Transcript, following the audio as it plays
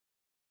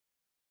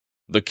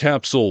The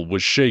capsule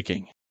was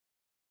shaking,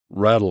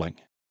 rattling,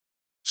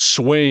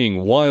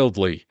 swaying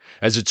wildly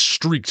as it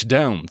streaked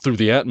down through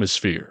the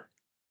atmosphere.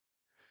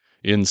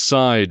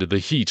 Inside, the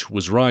heat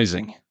was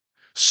rising,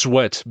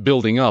 sweat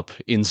building up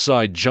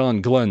inside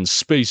John Glenn's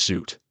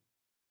spacesuit.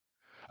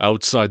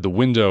 Outside the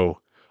window,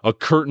 a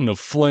curtain of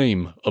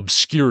flame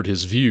obscured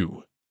his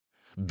view,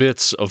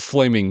 bits of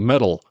flaming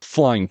metal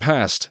flying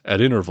past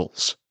at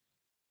intervals.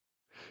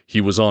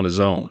 He was on his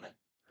own.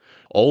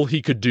 All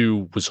he could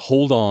do was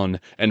hold on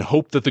and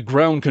hope that the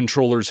ground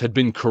controllers had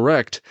been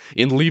correct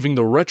in leaving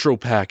the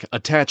retropack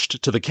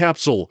attached to the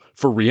capsule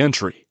for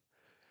re-entry.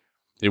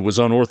 It was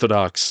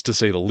unorthodox, to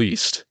say the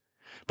least,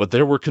 but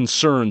there were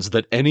concerns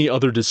that any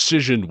other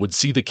decision would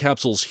see the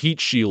capsule's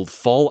heat shield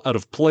fall out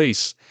of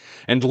place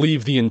and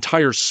leave the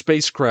entire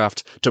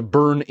spacecraft to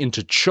burn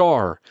into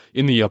char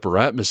in the upper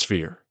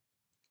atmosphere.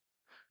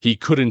 He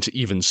couldn't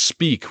even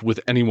speak with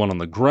anyone on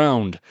the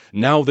ground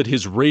now that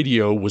his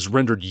radio was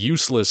rendered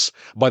useless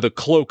by the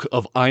cloak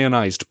of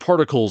ionized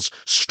particles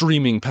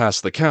streaming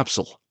past the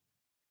capsule.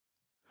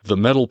 The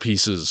metal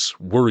pieces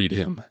worried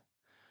him.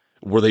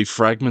 Were they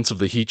fragments of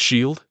the heat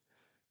shield?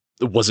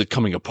 Was it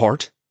coming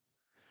apart?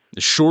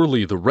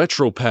 Surely the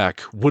retropack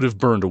would have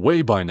burned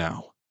away by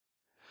now.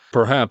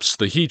 Perhaps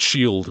the heat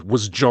shield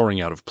was jarring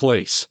out of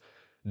place,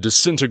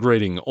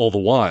 disintegrating all the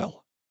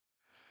while.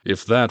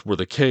 If that were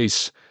the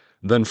case,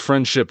 then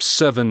Friendship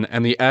 7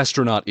 and the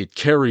astronaut it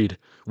carried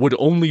would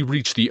only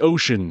reach the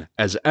ocean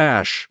as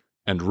ash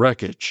and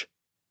wreckage.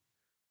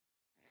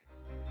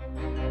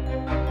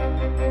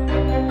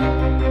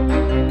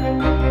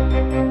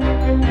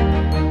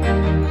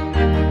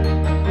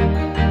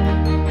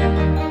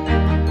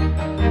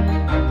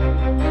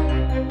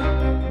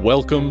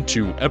 Welcome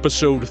to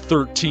episode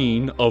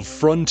 13 of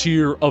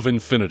Frontier of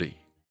Infinity,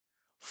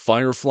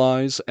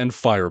 Fireflies and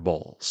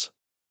Fireballs.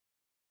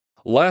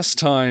 Last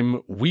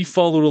time, we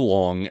followed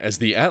along as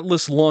the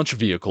Atlas launch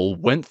vehicle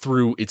went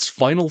through its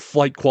final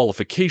flight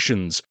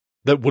qualifications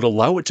that would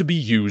allow it to be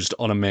used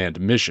on a manned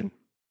mission.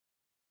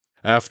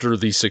 After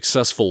the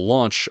successful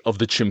launch of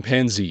the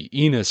chimpanzee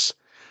Enos,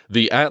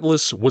 the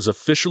Atlas was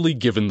officially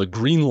given the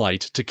green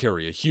light to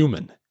carry a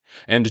human,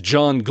 and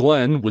John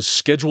Glenn was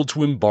scheduled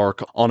to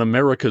embark on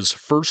America's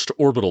first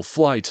orbital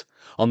flight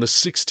on the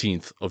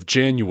 16th of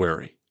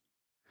January.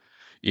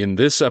 In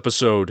this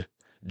episode,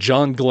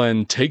 John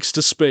Glenn takes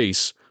to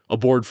space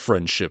aboard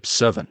Friendship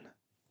 7.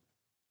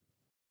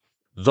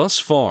 Thus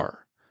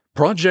far,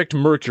 Project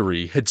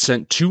Mercury had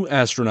sent 2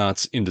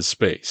 astronauts into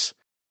space,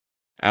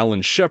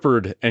 Alan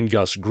Shepard and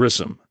Gus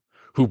Grissom,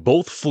 who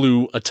both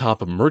flew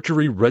atop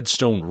Mercury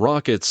Redstone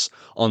rockets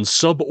on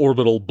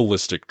suborbital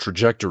ballistic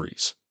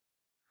trajectories.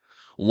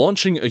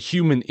 Launching a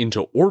human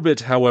into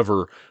orbit,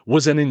 however,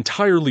 was an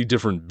entirely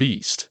different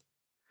beast.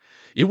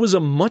 It was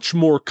a much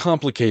more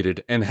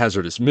complicated and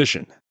hazardous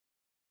mission.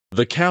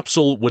 The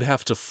capsule would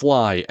have to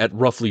fly at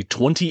roughly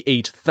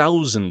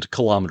 28,000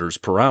 kilometers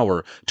per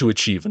hour to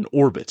achieve an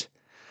orbit.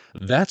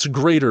 That's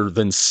greater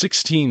than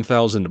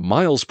 16,000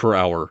 miles per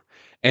hour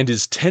and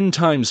is 10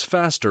 times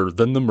faster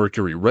than the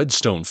Mercury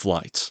Redstone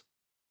flights.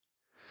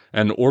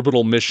 An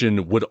orbital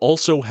mission would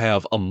also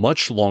have a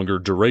much longer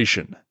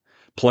duration,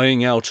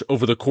 playing out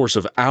over the course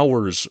of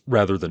hours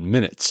rather than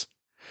minutes,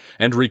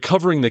 and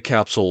recovering the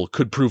capsule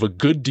could prove a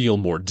good deal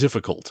more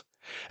difficult,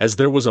 as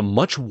there was a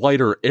much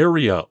wider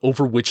area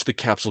over which the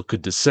capsule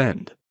could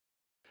descend.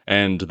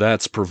 And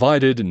that's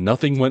provided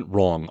nothing went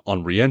wrong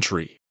on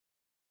re-entry.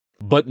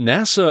 But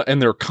NASA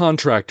and their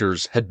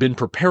contractors had been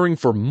preparing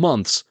for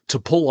months to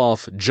pull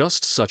off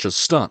just such a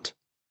stunt.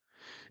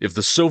 If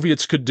the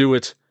Soviets could do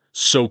it,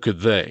 so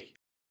could they,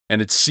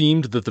 and it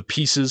seemed that the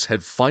pieces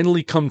had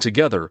finally come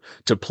together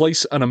to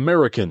place an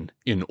American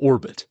in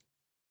orbit.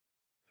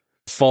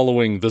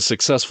 Following the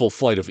successful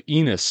flight of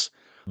Enos,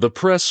 the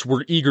press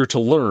were eager to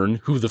learn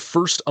who the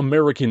first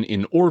American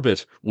in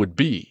orbit would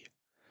be.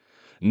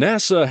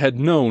 NASA had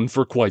known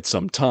for quite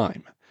some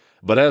time,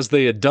 but as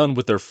they had done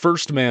with their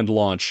first manned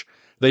launch,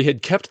 they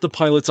had kept the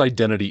pilot's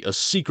identity a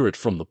secret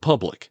from the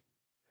public.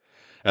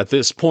 At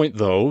this point,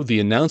 though,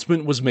 the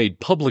announcement was made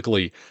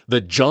publicly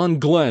that John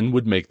Glenn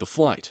would make the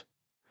flight.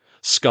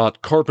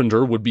 Scott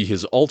Carpenter would be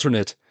his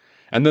alternate,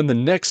 and then the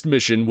next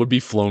mission would be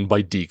flown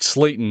by Deke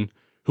Slayton,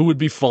 who would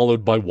be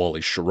followed by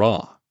Wally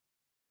Schirra.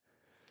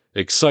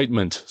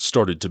 Excitement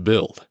started to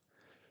build.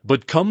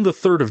 But come the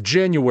 3rd of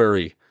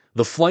January,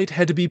 the flight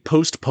had to be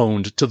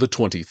postponed to the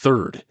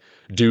 23rd,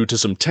 due to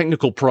some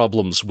technical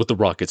problems with the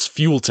rocket's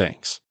fuel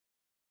tanks.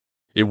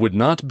 It would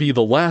not be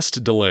the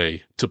last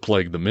delay to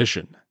plague the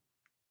mission.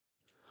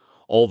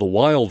 All the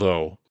while,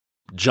 though,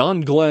 John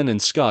Glenn and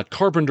Scott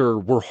Carpenter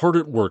were hard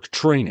at work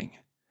training.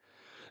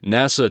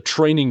 NASA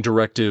training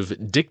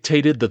directive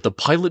dictated that the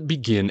pilot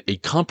begin a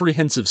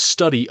comprehensive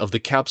study of the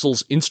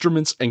capsule's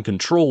instruments and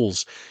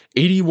controls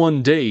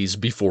 81 days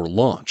before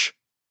launch.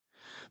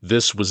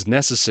 This was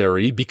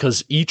necessary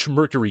because each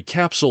Mercury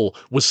capsule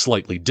was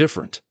slightly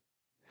different.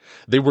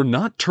 They were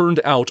not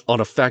turned out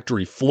on a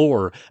factory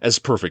floor as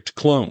perfect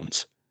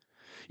clones.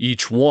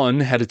 Each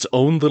one had its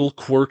own little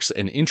quirks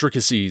and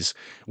intricacies,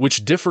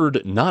 which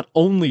differed not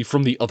only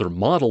from the other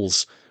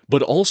models,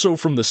 but also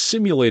from the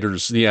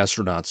simulators the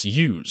astronauts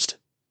used.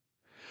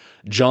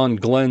 John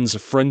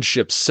Glenn's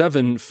Friendship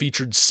 7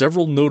 featured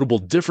several notable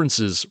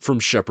differences from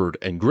Shepard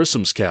and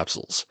Grissom's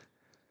capsules.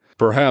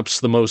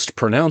 Perhaps the most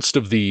pronounced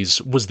of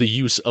these was the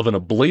use of an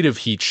ablative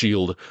heat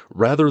shield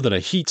rather than a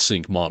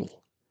heatsink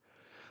model.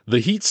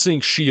 The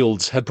heatsink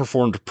shields had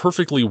performed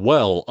perfectly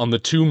well on the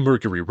two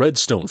Mercury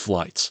Redstone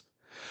flights,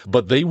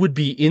 but they would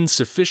be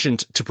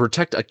insufficient to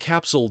protect a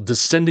capsule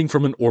descending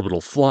from an orbital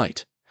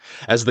flight,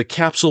 as the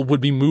capsule would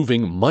be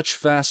moving much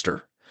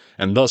faster,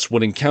 and thus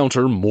would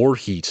encounter more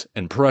heat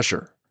and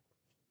pressure.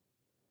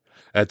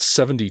 At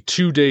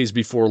 72 days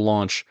before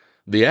launch,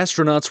 the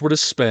astronauts were to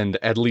spend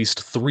at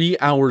least 3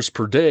 hours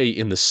per day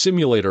in the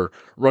simulator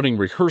running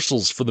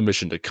rehearsals for the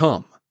mission to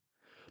come.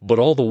 But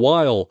all the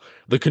while,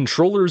 the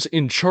controllers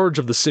in charge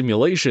of the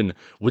simulation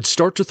would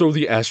start to throw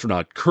the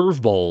astronaut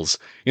curveballs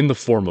in the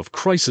form of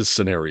crisis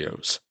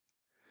scenarios.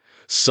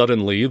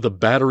 Suddenly, the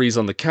batteries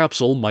on the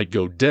capsule might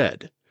go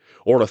dead,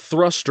 or a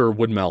thruster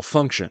would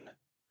malfunction.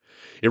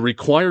 It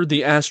required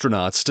the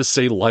astronauts to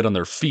stay light on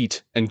their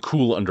feet and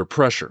cool under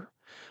pressure,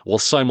 while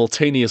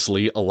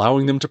simultaneously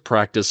allowing them to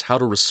practice how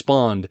to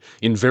respond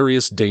in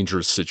various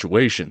dangerous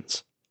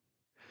situations.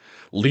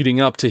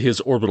 Leading up to his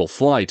orbital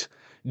flight,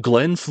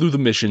 Glenn flew the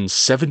mission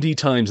 70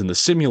 times in the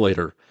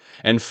simulator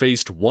and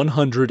faced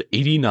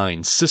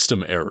 189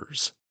 system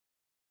errors.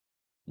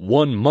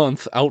 1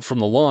 month out from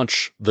the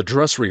launch, the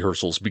dress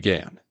rehearsals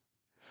began.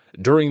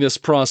 During this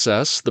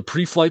process, the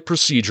pre-flight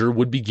procedure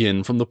would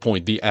begin from the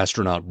point the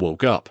astronaut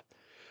woke up.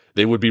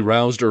 They would be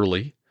roused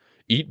early,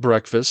 eat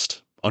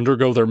breakfast,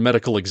 undergo their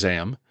medical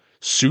exam,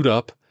 suit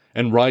up,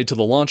 and ride to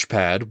the launch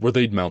pad where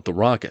they'd mount the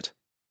rocket.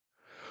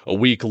 A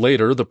week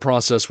later, the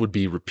process would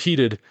be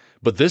repeated,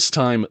 but this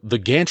time the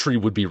gantry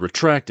would be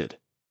retracted.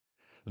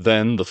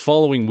 Then, the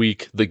following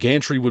week, the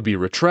gantry would be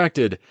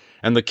retracted,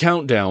 and the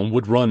countdown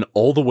would run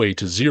all the way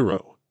to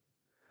 0.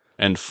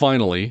 And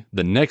finally,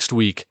 the next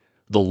week,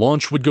 the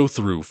launch would go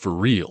through for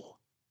real.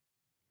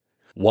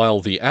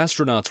 While the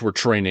astronauts were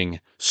training,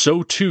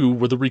 so too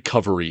were the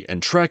recovery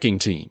and tracking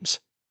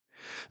teams.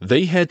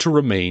 They had to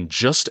remain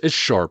just as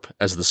sharp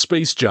as the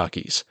space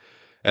jockeys,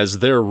 as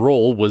their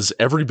role was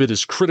every bit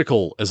as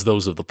critical as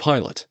those of the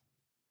pilot.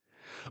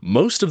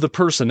 Most of the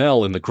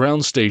personnel in the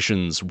ground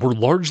stations were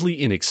largely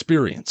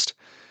inexperienced,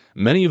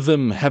 many of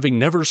them having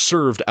never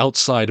served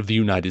outside of the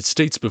United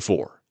States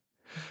before.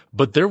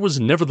 But there was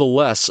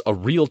nevertheless a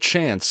real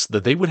chance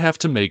that they would have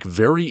to make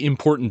very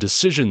important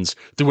decisions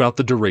throughout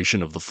the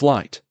duration of the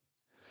flight.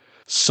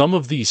 Some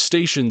of these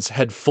stations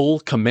had full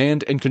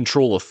command and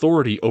control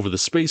authority over the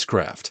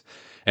spacecraft,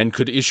 and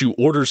could issue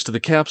orders to the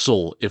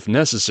capsule if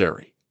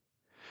necessary.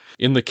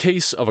 In the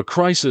case of a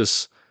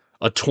crisis,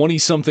 a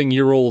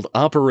 20-something-year-old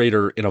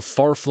operator in a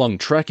far-flung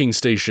tracking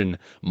station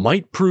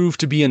might prove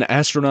to be an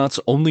astronaut's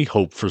only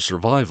hope for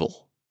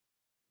survival.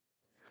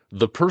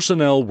 The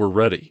personnel were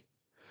ready,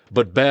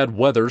 but bad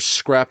weather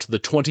scrapped the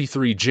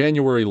 23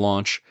 January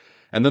launch,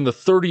 and then the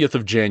 30th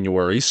of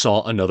January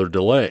saw another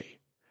delay.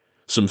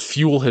 Some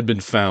fuel had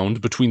been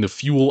found between the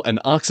fuel and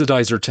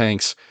oxidizer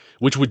tanks,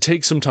 which would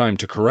take some time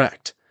to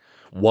correct,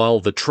 while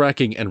the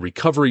tracking and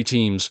recovery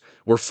teams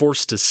were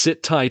forced to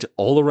sit tight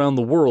all around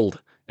the world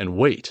and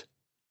wait.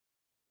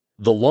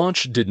 The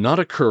launch did not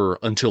occur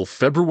until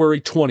February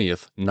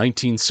 20th,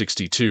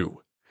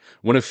 1962,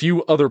 when a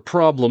few other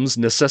problems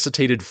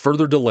necessitated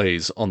further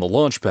delays on the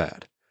launch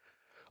pad.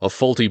 A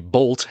faulty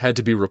bolt had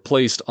to be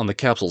replaced on the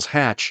capsule's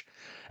hatch,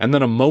 and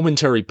then a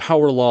momentary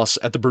power loss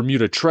at the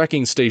Bermuda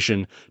tracking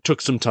station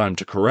took some time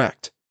to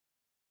correct.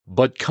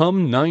 But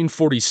come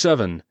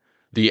 9:47,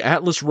 the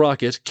Atlas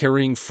rocket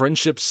carrying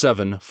Friendship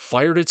 7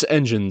 fired its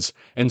engines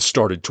and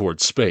started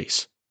towards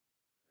space.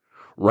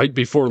 Right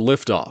before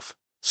liftoff,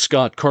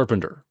 Scott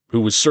Carpenter,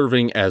 who was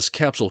serving as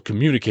capsule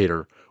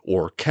communicator,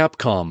 or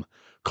Capcom,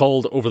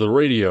 called over the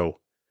radio,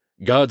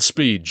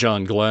 "Godspeed,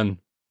 John Glenn."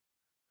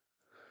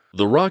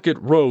 The rocket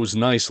rose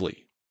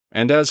nicely,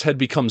 and as had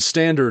become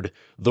standard,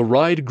 the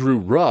ride grew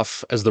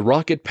rough as the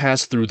rocket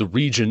passed through the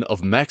region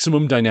of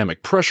maximum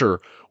dynamic pressure,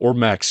 or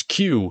max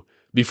Q,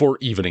 before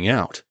evening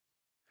out.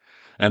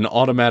 An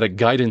automatic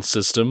guidance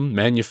system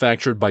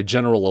manufactured by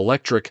General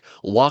Electric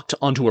locked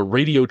onto a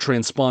radio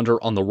transponder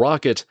on the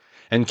rocket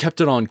and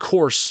kept it on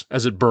course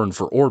as it burned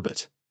for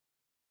orbit.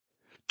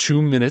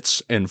 2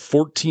 minutes and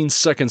 14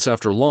 seconds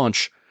after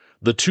launch,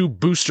 the two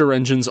booster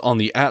engines on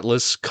the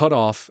Atlas cut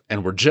off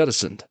and were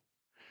jettisoned.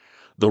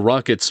 The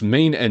rocket's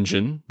main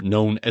engine,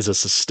 known as a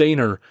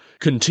sustainer,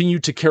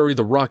 continued to carry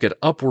the rocket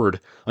upward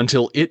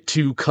until it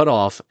too cut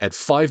off at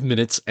 5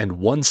 minutes and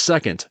 1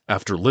 second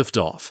after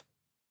liftoff.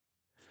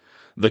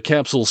 The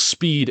capsule's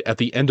speed at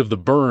the end of the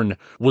burn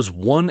was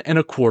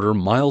 1.25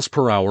 miles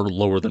per hour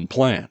lower than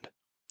planned,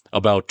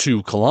 about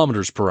 2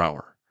 kilometers per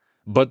hour,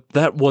 but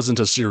that wasn't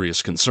a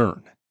serious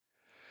concern.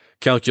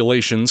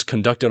 Calculations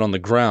conducted on the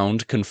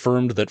ground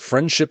confirmed that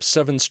Friendship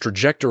 7's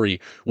trajectory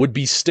would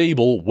be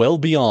stable well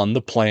beyond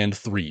the planned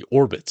 3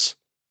 orbits.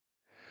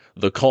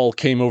 The call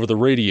came over the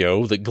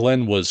radio that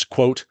Glenn was,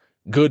 quote,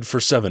 good for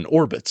 7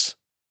 orbits.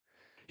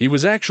 He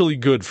was actually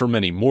good for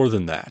many more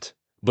than that,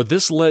 but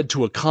this led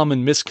to a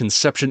common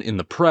misconception in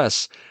the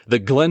press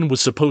that Glenn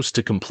was supposed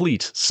to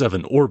complete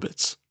 7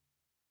 orbits.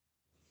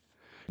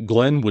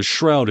 Glenn was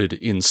shrouded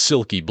in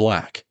silky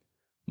black,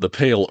 the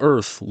pale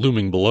Earth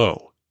looming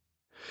below.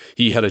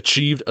 He had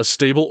achieved a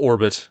stable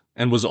orbit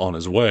and was on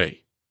his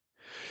way.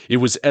 It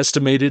was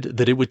estimated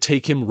that it would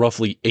take him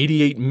roughly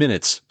 88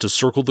 minutes to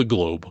circle the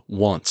globe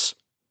once.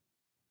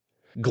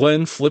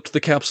 Glenn flipped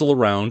the capsule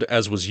around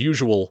as was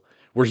usual,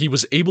 where he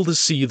was able to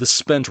see the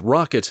spent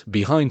rocket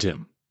behind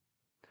him.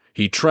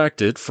 He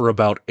tracked it for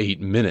about 8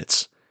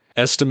 minutes,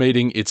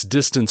 estimating its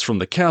distance from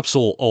the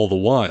capsule all the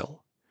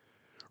while.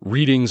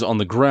 Readings on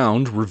the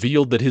ground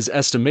revealed that his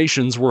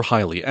estimations were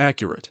highly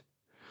accurate.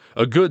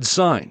 A good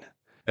sign,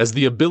 as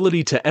the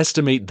ability to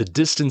estimate the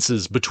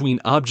distances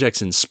between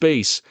objects in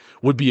space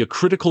would be a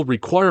critical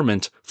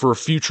requirement for a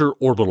future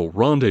orbital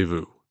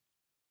rendezvous.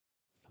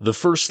 The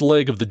first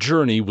leg of the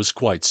journey was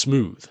quite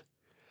smooth.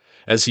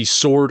 As he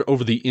soared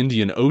over the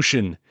Indian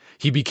Ocean,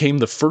 he became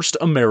the first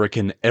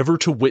American ever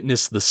to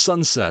witness the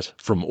sunset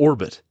from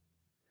orbit.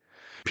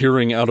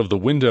 Peering out of the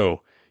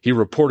window, he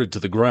reported to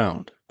the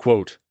ground,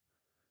 quote,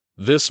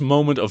 "This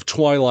moment of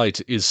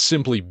twilight is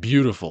simply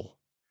beautiful.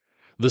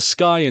 The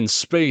sky in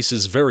space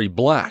is very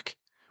black,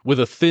 with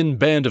a thin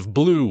band of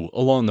blue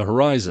along the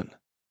horizon.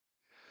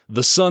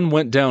 The sun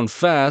went down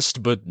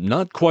fast, but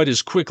not quite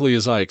as quickly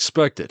as I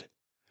expected.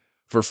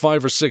 For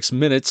 5 or 6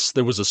 minutes,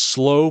 there was a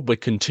slow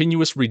but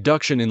continuous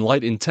reduction in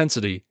light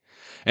intensity,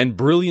 and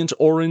brilliant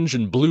orange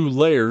and blue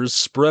layers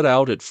spread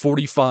out at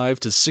 45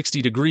 to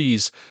 60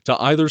 degrees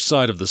to either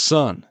side of the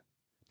sun,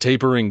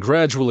 tapering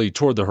gradually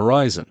toward the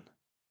horizon."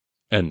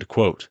 End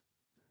quote.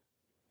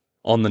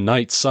 On the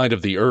night side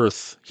of the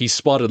Earth, he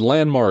spotted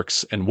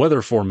landmarks and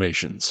weather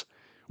formations,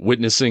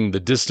 witnessing the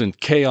distant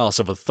chaos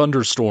of a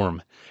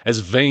thunderstorm as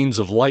veins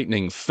of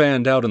lightning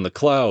fanned out in the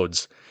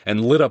clouds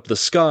and lit up the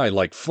sky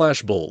like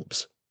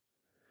flashbulbs.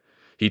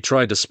 He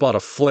tried to spot a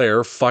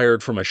flare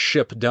fired from a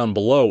ship down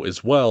below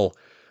as well,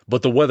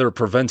 but the weather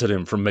prevented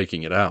him from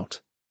making it out.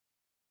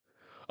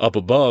 Up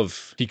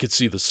above, he could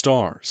see the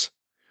stars,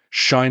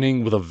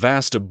 shining with a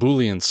vast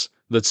ebullience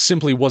that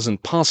simply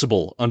wasn't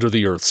possible under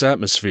the Earth's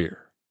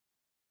atmosphere.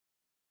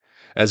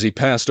 As he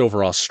passed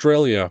over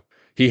Australia,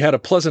 he had a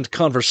pleasant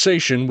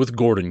conversation with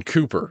Gordon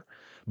Cooper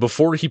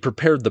before he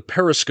prepared the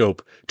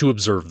periscope to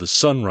observe the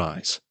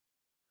sunrise.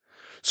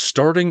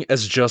 Starting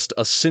as just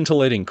a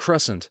scintillating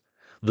crescent,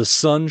 the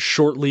sun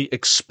shortly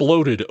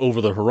exploded over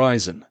the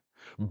horizon,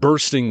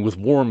 bursting with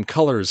warm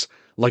colors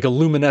like a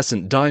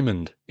luminescent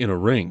diamond in a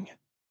ring.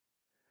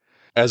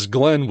 As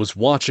Glenn was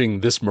watching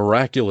this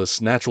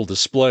miraculous natural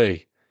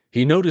display,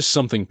 he noticed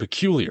something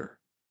peculiar.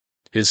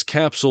 His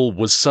capsule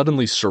was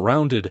suddenly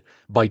surrounded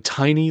by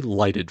tiny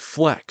lighted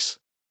flecks.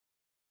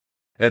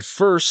 At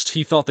first,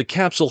 he thought the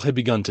capsule had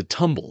begun to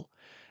tumble,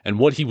 and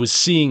what he was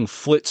seeing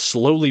flit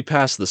slowly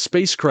past the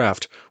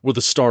spacecraft were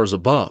the stars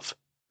above.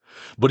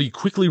 But he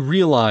quickly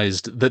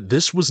realized that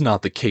this was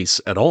not the case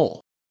at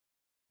all.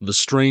 The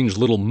strange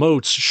little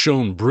motes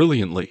shone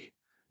brilliantly,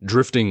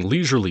 drifting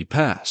leisurely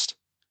past.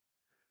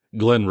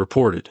 Glenn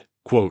reported,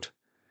 quote,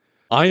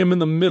 "I am in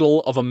the middle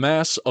of a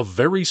mass of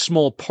very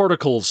small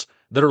particles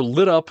that are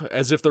lit up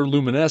as if they're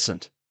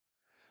luminescent.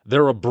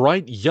 They're a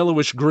bright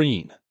yellowish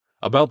green,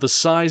 about the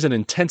size and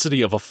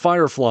intensity of a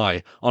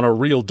firefly on a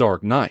real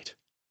dark night."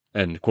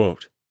 End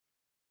quote.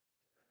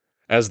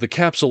 As the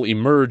capsule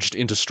emerged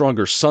into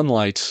stronger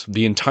sunlight,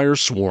 the entire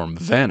swarm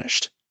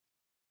vanished.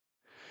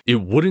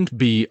 It wouldn't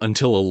be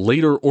until a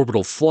later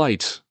orbital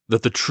flight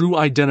that the true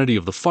identity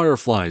of the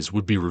Fireflies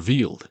would be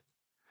revealed.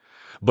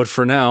 But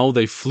for now,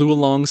 they flew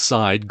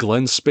alongside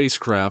Glenn's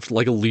spacecraft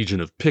like a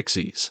legion of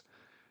pixies,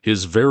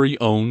 his very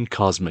own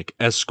cosmic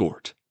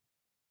escort.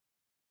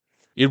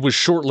 It was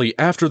shortly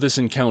after this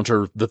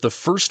encounter that the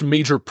first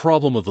major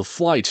problem of the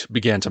flight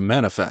began to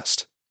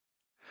manifest.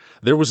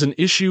 There was an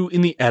issue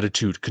in the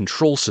attitude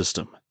control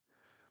system.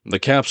 The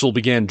capsule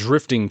began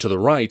drifting to the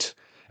right,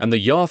 and the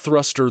yaw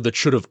thruster that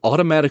should have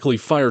automatically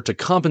fired to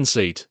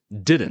compensate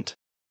didn't.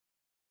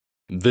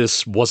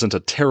 This wasn't a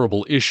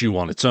terrible issue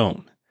on its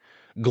own.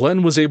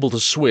 Glenn was able to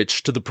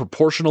switch to the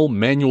proportional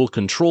manual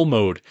control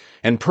mode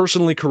and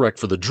personally correct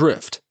for the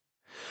drift.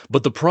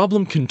 But the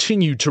problem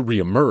continued to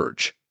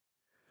reemerge.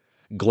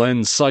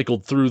 Glenn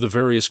cycled through the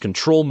various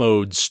control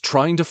modes,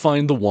 trying to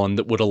find the one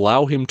that would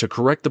allow him to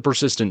correct the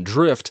persistent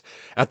drift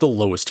at the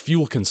lowest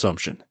fuel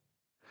consumption.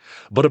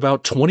 But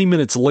about 20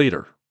 minutes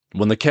later,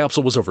 when the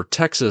capsule was over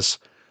Texas,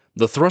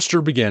 the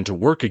thruster began to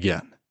work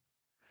again.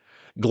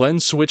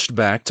 Glenn switched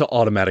back to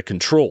automatic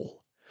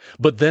control,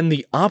 but then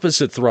the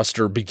opposite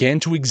thruster began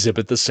to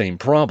exhibit the same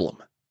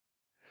problem.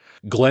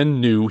 Glenn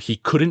knew he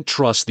couldn't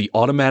trust the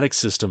automatic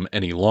system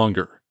any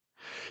longer.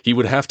 He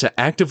would have to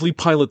actively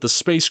pilot the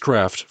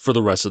spacecraft for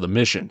the rest of the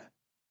mission.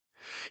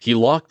 He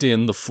locked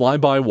in the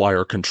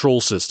fly-by-wire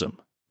control system,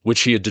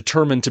 which he had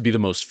determined to be the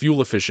most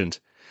fuel-efficient,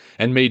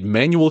 and made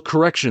manual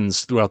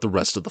corrections throughout the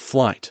rest of the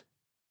flight.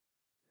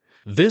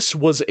 This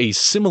was a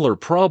similar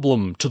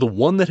problem to the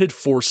one that had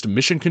forced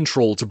Mission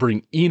Control to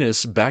bring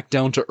Enos back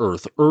down to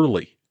Earth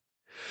early.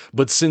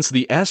 But since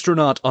the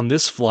astronaut on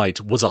this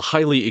flight was a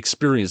highly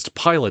experienced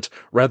pilot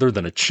rather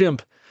than a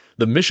chimp,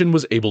 the mission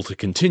was able to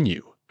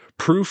continue.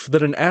 Proof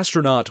that an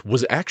astronaut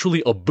was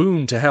actually a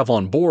boon to have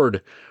on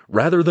board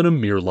rather than a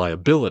mere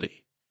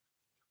liability.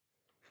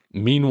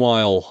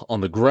 Meanwhile,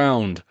 on the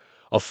ground,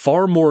 a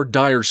far more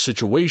dire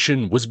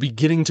situation was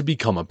beginning to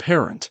become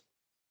apparent.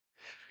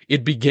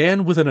 It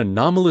began with an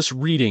anomalous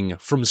reading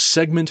from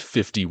segment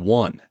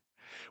 51,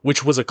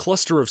 which was a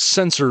cluster of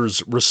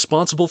sensors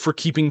responsible for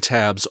keeping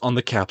tabs on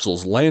the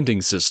capsule's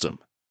landing system.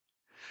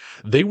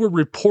 They were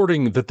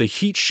reporting that the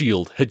heat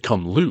shield had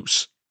come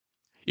loose.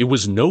 It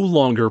was no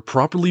longer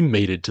properly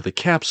mated to the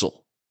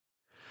capsule.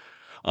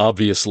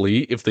 Obviously,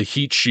 if the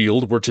heat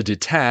shield were to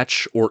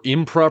detach or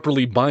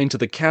improperly bind to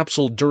the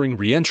capsule during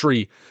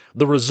re-entry,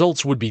 the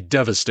results would be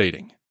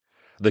devastating.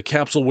 The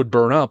capsule would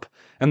burn up,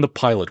 and the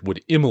pilot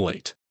would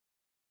immolate.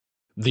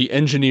 The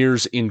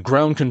engineers in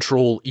ground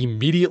control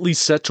immediately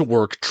set to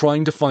work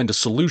trying to find a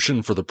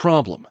solution for the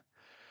problem.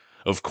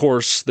 Of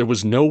course, there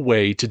was no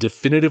way to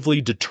definitively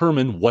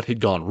determine what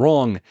had gone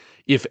wrong,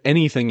 if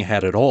anything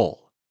had at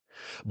all.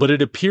 But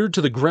it appeared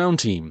to the ground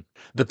team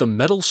that the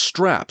metal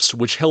straps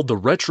which held the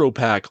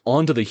retropack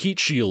onto the heat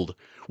shield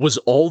was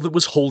all that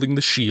was holding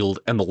the shield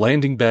and the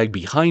landing bag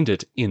behind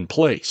it in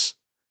place.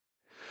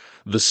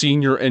 The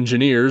senior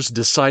engineers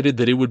decided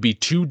that it would be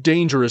too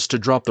dangerous to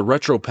drop the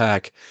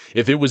retropack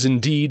if it was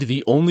indeed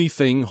the only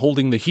thing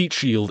holding the heat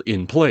shield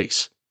in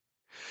place.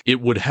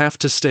 It would have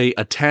to stay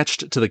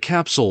attached to the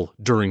capsule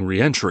during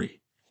re-entry.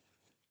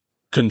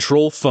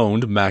 Control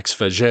phoned Max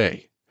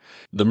Faget,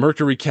 the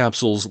Mercury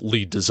capsule's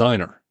lead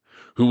designer,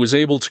 who was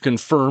able to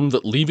confirm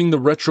that leaving the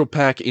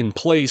retropack in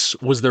place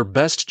was their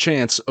best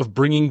chance of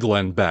bringing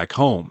Glenn back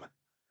home.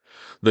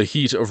 The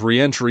heat of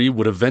re-entry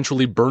would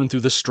eventually burn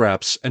through the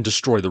straps and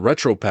destroy the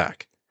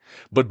retropack,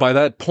 but by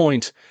that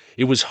point,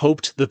 it was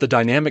hoped that the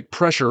dynamic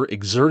pressure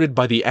exerted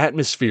by the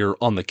atmosphere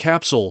on the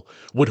capsule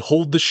would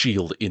hold the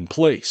shield in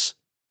place.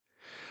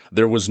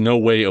 There was no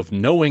way of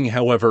knowing,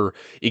 however,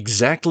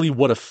 exactly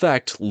what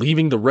effect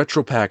leaving the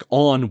retropack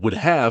on would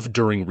have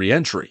during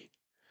re-entry.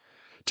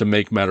 To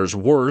make matters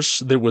worse,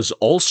 there was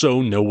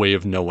also no way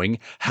of knowing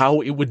how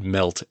it would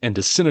melt and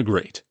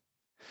disintegrate.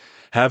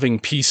 Having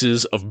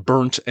pieces of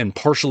burnt and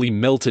partially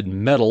melted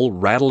metal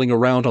rattling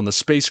around on the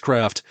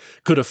spacecraft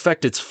could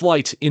affect its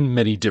flight in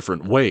many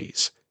different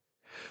ways.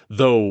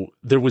 Though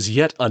there was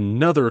yet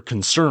another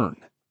concern.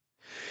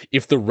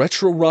 If the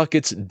retro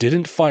rockets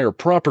didn't fire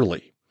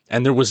properly,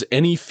 and there was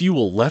any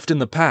fuel left in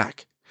the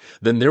pack,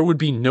 then there would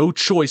be no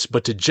choice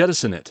but to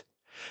jettison it,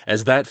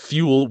 as that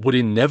fuel would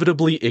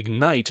inevitably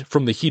ignite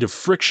from the heat of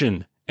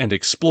friction and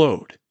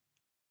explode.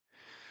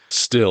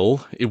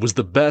 Still, it was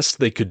the best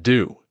they could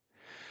do.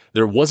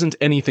 There wasn't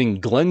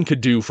anything Glenn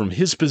could do from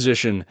his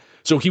position,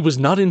 so he was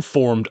not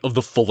informed of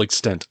the full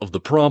extent of the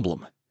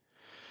problem.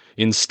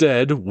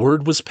 Instead,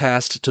 word was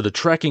passed to the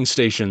tracking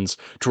stations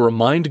to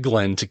remind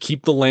Glenn to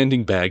keep the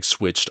landing bag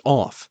switched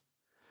off.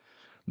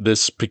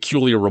 This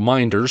peculiar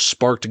reminder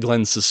sparked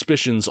Glenn's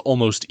suspicions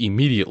almost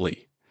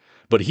immediately,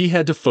 but he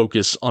had to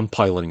focus on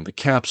piloting the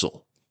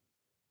capsule.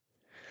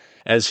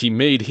 As he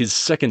made his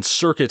second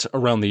circuit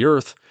around the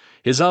Earth,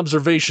 his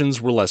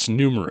observations were less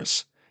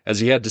numerous, as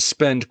he had to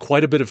spend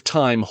quite a bit of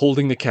time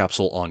holding the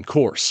capsule on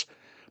course,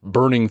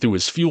 burning through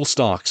his fuel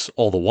stocks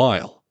all the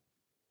while.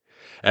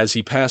 As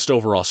he passed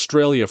over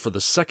Australia for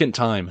the second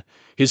time,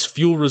 his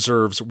fuel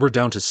reserves were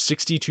down to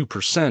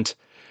 62%,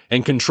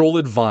 and Control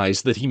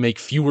advised that he make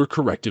fewer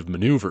corrective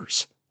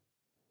maneuvers.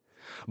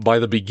 By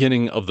the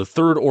beginning of the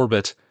third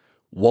orbit,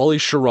 Wally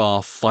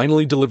Schirra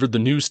finally delivered the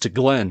news to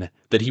Glenn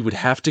that he would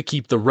have to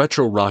keep the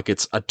retro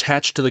rockets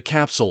attached to the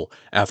capsule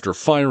after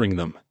firing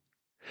them.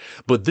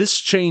 But this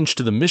change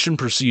to the mission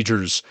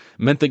procedures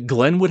meant that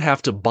Glenn would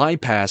have to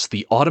bypass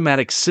the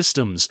automatic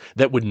systems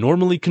that would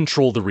normally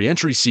control the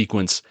re-entry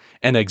sequence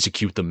and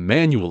execute them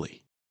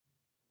manually.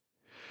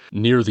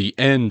 Near the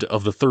end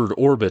of the third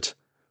orbit,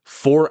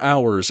 4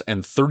 hours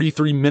and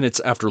 33 minutes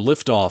after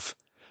liftoff,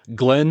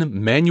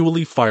 Glenn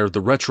manually fired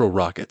the retro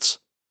rockets.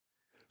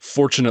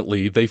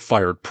 Fortunately, they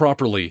fired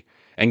properly,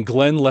 and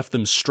Glenn left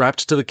them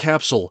strapped to the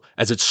capsule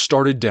as it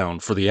started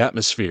down for the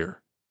atmosphere.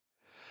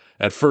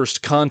 At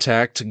first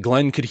contact,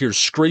 Glenn could hear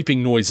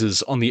scraping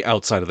noises on the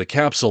outside of the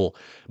capsule,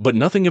 but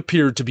nothing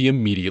appeared to be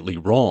immediately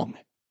wrong.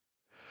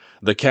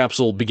 The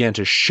capsule began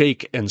to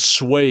shake and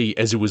sway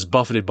as it was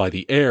buffeted by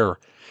the air,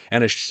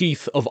 and a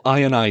sheath of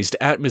ionized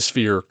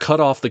atmosphere cut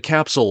off the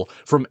capsule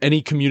from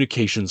any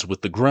communications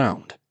with the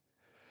ground.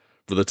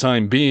 For the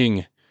time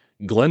being,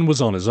 Glenn was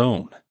on his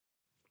own.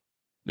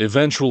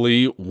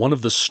 Eventually, one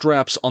of the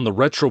straps on the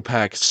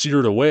retropack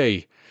seared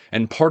away,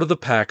 and part of the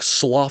pack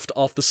sloughed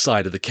off the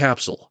side of the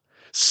capsule,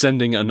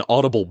 sending an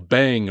audible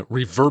bang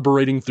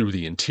reverberating through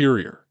the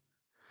interior.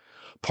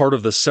 Part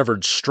of the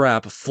severed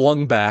strap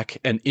flung back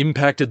and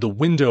impacted the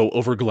window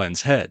over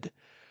Glenn's head.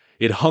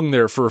 It hung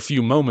there for a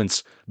few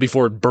moments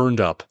before it burned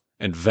up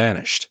and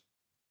vanished.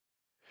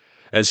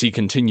 As he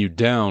continued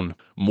down,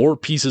 more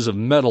pieces of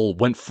metal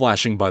went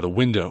flashing by the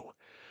window,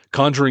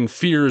 conjuring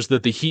fears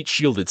that the heat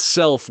shield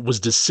itself was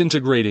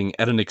disintegrating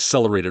at an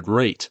accelerated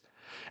rate,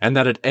 and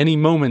that at any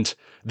moment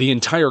the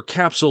entire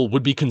capsule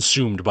would be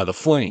consumed by the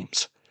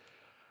flames.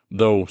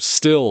 Though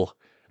still,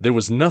 there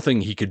was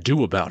nothing he could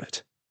do about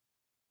it.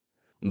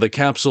 The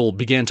capsule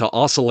began to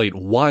oscillate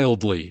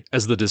wildly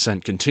as the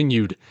descent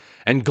continued,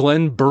 and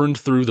Glenn burned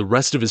through the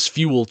rest of his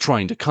fuel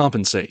trying to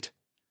compensate.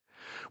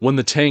 When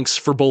the tanks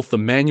for both the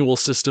manual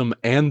system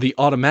and the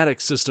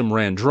automatic system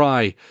ran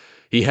dry,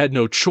 he had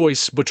no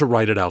choice but to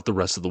ride it out the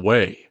rest of the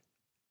way.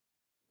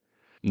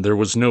 There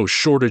was no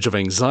shortage of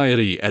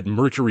anxiety at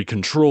Mercury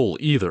Control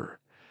either.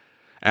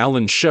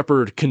 Alan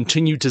Shepard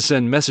continued to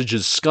send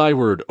messages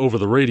skyward over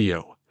the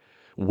radio,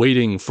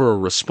 waiting for a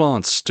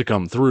response to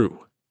come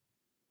through.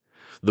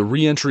 The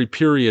re-entry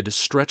period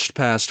stretched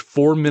past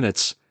 4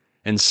 minutes,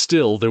 and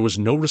still there was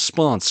no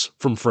response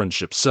from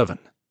Friendship 7.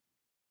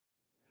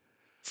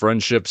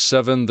 Friendship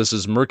 7, this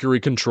is Mercury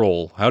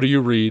Control. How do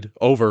you read?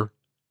 Over.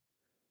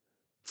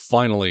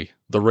 Finally,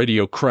 the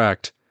radio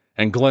cracked,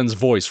 and Glenn's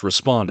voice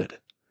responded.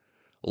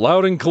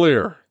 Loud and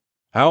clear.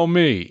 How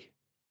me?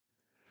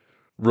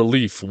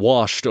 Relief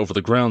washed over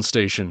the ground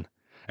station,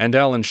 and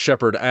Alan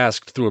Shepard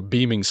asked through a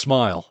beaming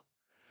smile,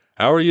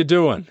 How are you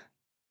doing?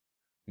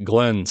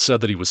 Glenn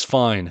said that he was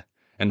fine,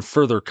 and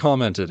further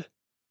commented,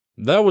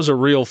 That was a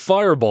real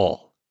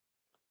fireball.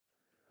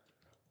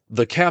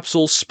 The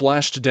capsule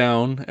splashed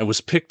down and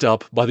was picked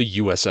up by the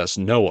USS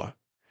Noah.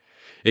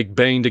 It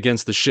banged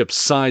against the ship's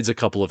sides a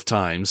couple of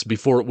times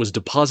before it was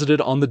deposited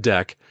on the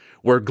deck,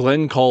 where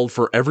Glenn called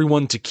for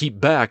everyone to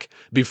keep back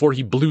before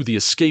he blew the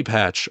escape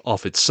hatch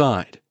off its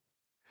side.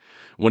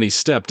 When he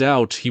stepped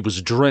out, he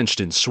was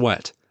drenched in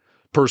sweat,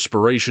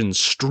 perspiration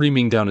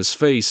streaming down his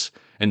face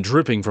and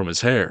dripping from his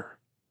hair.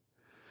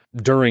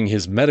 During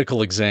his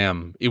medical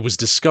exam, it was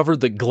discovered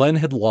that Glenn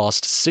had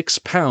lost 6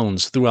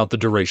 pounds throughout the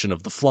duration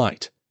of the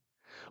flight,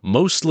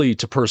 mostly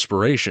to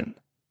perspiration.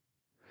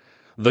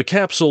 The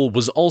capsule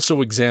was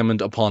also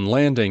examined upon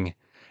landing,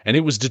 and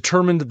it was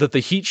determined that the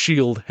heat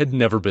shield had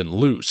never been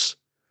loose.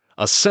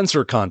 A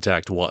sensor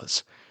contact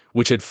was,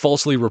 which had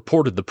falsely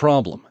reported the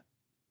problem.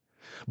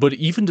 But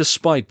even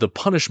despite the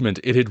punishment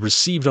it had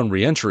received on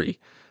re-entry,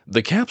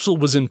 the capsule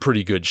was in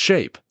pretty good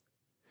shape.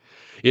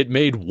 It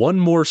made one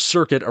more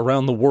circuit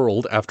around the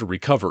world after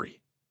recovery,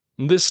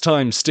 this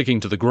time sticking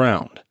to the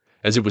ground,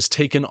 as it was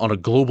taken on a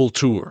global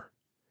tour.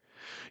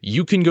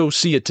 You can go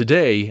see it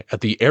today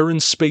at the Air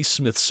and Space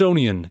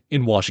Smithsonian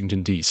in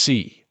Washington,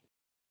 D.C.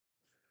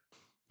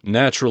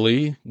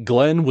 Naturally,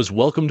 Glenn was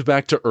welcomed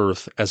back to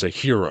Earth as a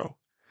hero.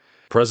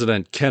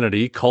 President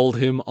Kennedy called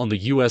him on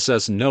the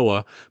USS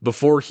Noah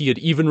before he had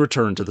even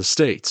returned to the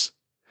States.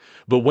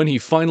 But when he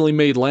finally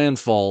made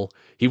landfall,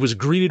 he was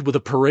greeted with a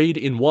parade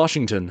in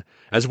Washington,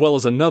 as well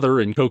as another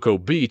in Cocoa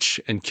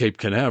Beach and Cape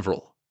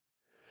Canaveral.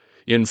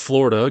 In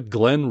Florida,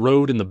 Glenn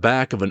rode in the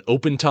back of an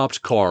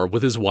open-topped car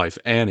with his wife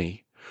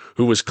Annie,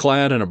 who was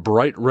clad in a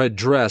bright red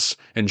dress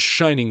and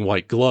shining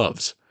white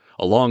gloves,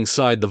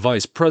 alongside the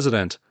Vice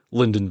President,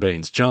 Lyndon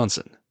Baines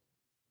Johnson.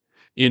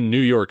 In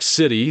New York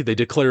City, they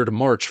declared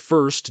March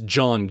 1st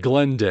John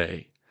Glenn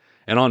Day,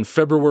 and on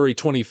February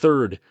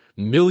 23rd,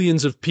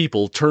 millions of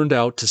people turned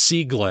out to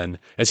see Glenn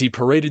as he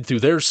paraded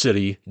through their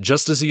city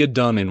just as he had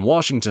done in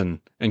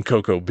Washington and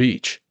Cocoa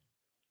Beach.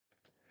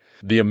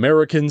 The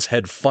Americans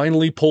had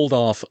finally pulled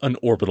off an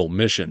orbital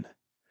mission.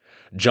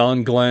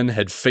 John Glenn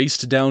had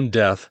faced down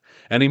death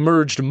and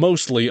emerged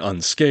mostly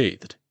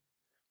unscathed.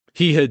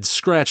 He had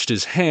scratched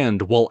his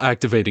hand while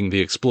activating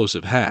the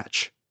explosive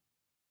hatch.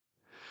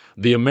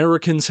 The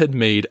Americans had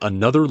made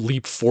another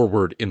leap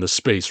forward in the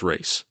space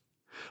race,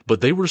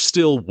 but they were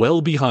still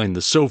well behind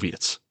the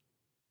Soviets.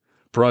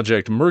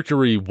 Project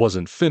Mercury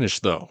wasn't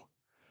finished, though.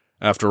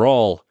 After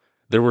all,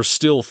 there were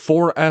still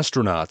 4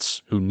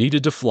 astronauts who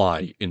needed to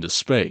fly into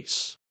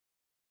space.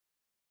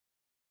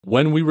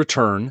 When we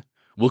return,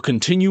 we'll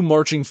continue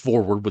marching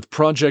forward with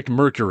Project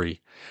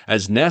Mercury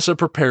as NASA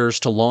prepares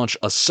to launch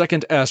a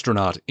second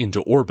astronaut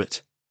into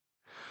orbit.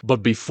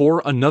 But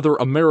before another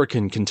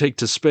American can take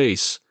to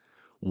space,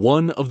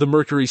 one of the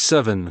Mercury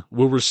 7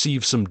 will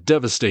receive some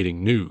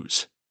devastating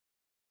news.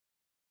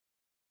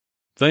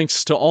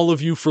 Thanks to all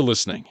of you for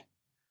listening.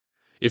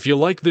 If you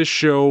like this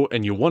show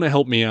and you want to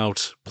help me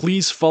out,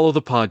 please follow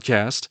the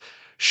podcast,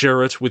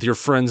 share it with your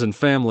friends and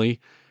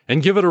family,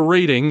 and give it a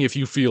rating if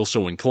you feel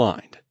so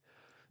inclined.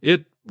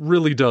 It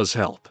really does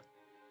help.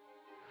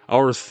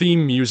 Our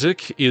theme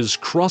music is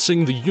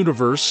Crossing the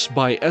Universe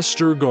by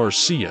Esther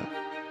Garcia.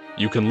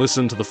 You can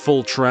listen to the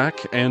full track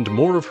and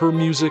more of her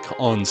music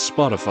on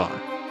Spotify.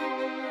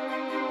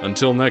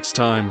 Until next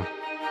time,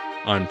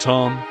 I'm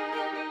Tom.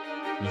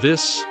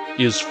 This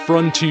is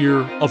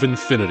Frontier of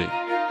Infinity.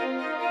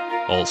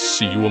 I'll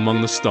see you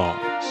among the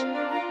stars.